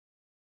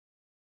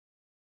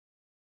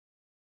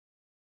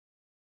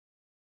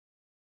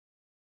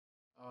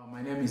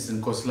My name is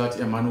Nkosilathi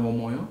Emmanuel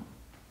Moyo.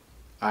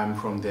 I'm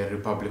from the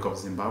Republic of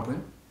Zimbabwe.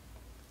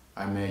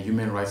 I'm a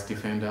human rights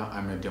defender,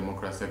 I'm a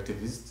democracy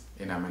activist,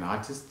 and I'm an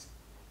artist.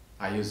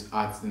 I use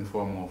arts in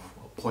form of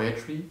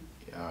poetry,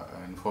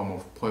 in form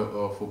of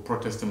for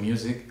protest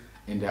music,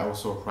 and I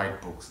also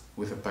write books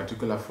with a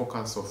particular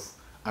focus of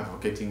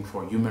advocating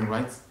for human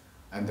rights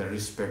and the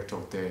respect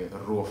of the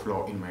rule of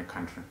law in my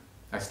country.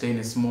 I stay in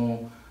a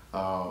small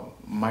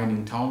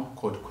mining town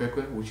called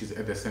Kwekwe, which is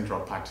at the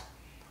central part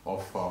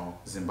of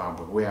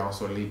Zimbabwe, where I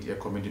also lead a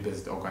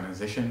community-based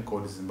organization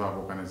called the Zimbabwe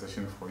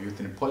Organization for Youth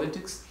in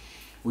Politics,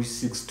 which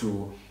seeks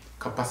to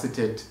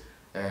capacitate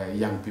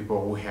young people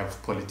who have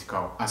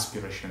political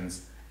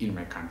aspirations in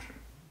my country.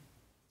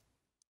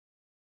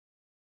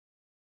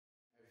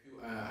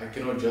 I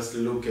cannot just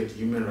look at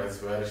human rights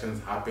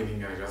violations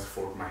happening and I just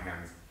fold my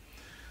hands.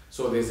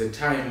 So there's a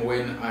time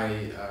when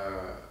I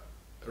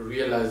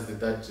realized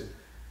that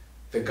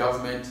the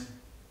government,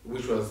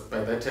 which was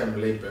by that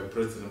time led by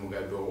President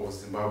Mugabe of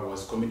Zimbabwe,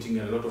 was committing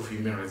a lot of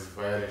human rights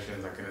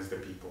violations against the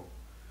people.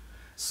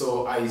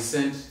 So I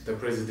sent the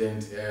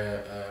president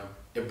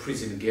a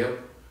prison gap,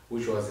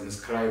 which was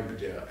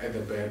inscribed at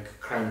the back,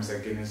 "Crimes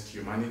Against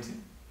Humanity."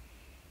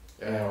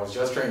 I was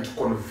just trying to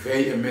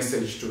convey a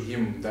message to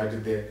him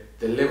that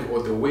the level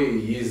or the way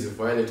he is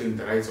violating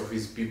the rights of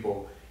his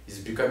people is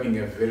becoming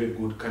a very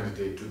good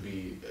candidate to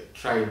be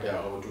tried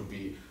or to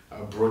be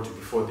brought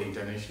before the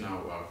International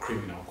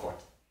Criminal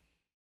Court.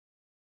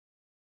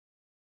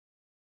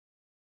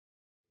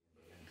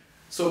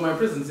 So my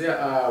presence here,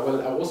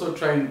 well, I'm also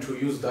trying to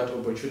use that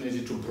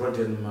opportunity to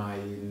broaden my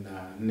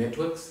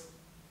networks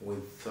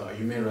with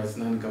human rights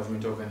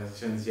non-government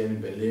organizations here in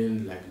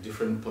Berlin, like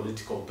different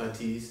political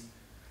parties.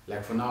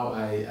 Like for now,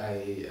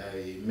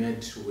 I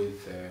met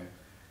with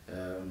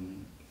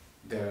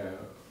the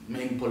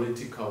main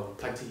political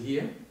party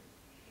here,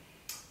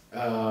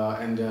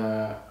 and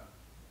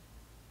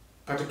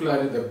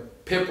particularly the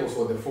purpose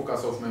or the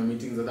focus of my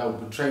meetings that I will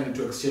be trying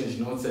to exchange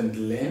notes and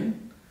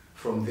learn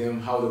from them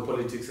how the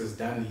politics is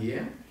done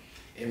here,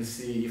 and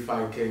see if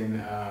I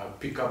can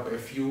pick up a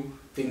few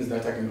things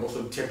that I can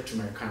also take to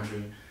my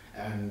country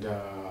and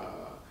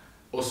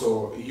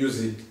also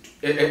use it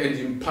and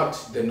impart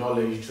the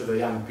knowledge to the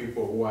young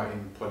people who are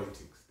in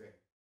politics there.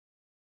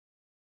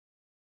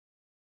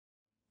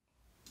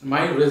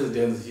 My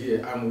residence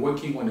here, I'm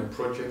working on a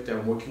project,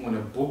 I'm working on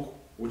a book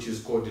which is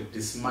called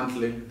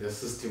Dismantling the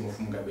System of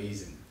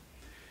Mugabeism.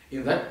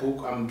 In that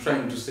book, I'm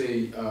trying to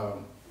say,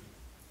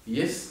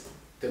 yes,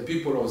 the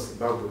people of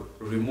Zimbabwe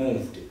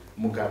removed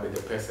Mugabe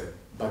the person,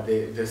 but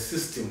the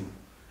system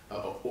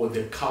or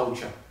the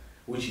culture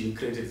which he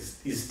created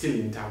is still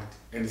intact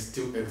and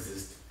still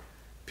exists.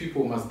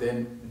 People must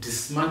then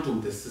dismantle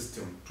the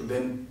system to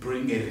then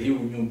bring a real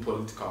new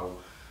political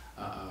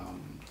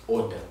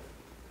order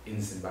in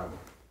Zimbabwe.